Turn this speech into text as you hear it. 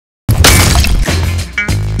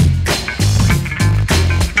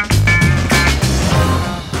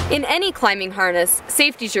any climbing harness,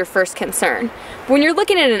 safety is your first concern. But when you're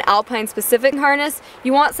looking at an alpine specific harness,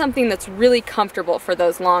 you want something that's really comfortable for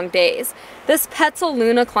those long days. This Petzl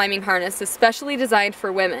Luna climbing harness is specially designed for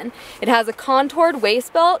women. It has a contoured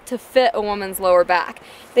waist belt to fit a woman's lower back.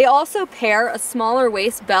 They also pair a smaller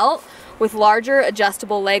waist belt with larger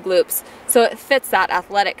adjustable leg loops, so it fits that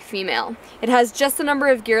athletic female. It has just the number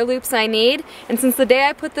of gear loops I need, and since the day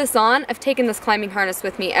I put this on, I've taken this climbing harness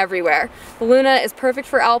with me everywhere. The Luna is perfect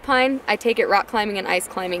for alpine. I take it rock climbing and ice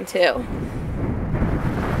climbing too.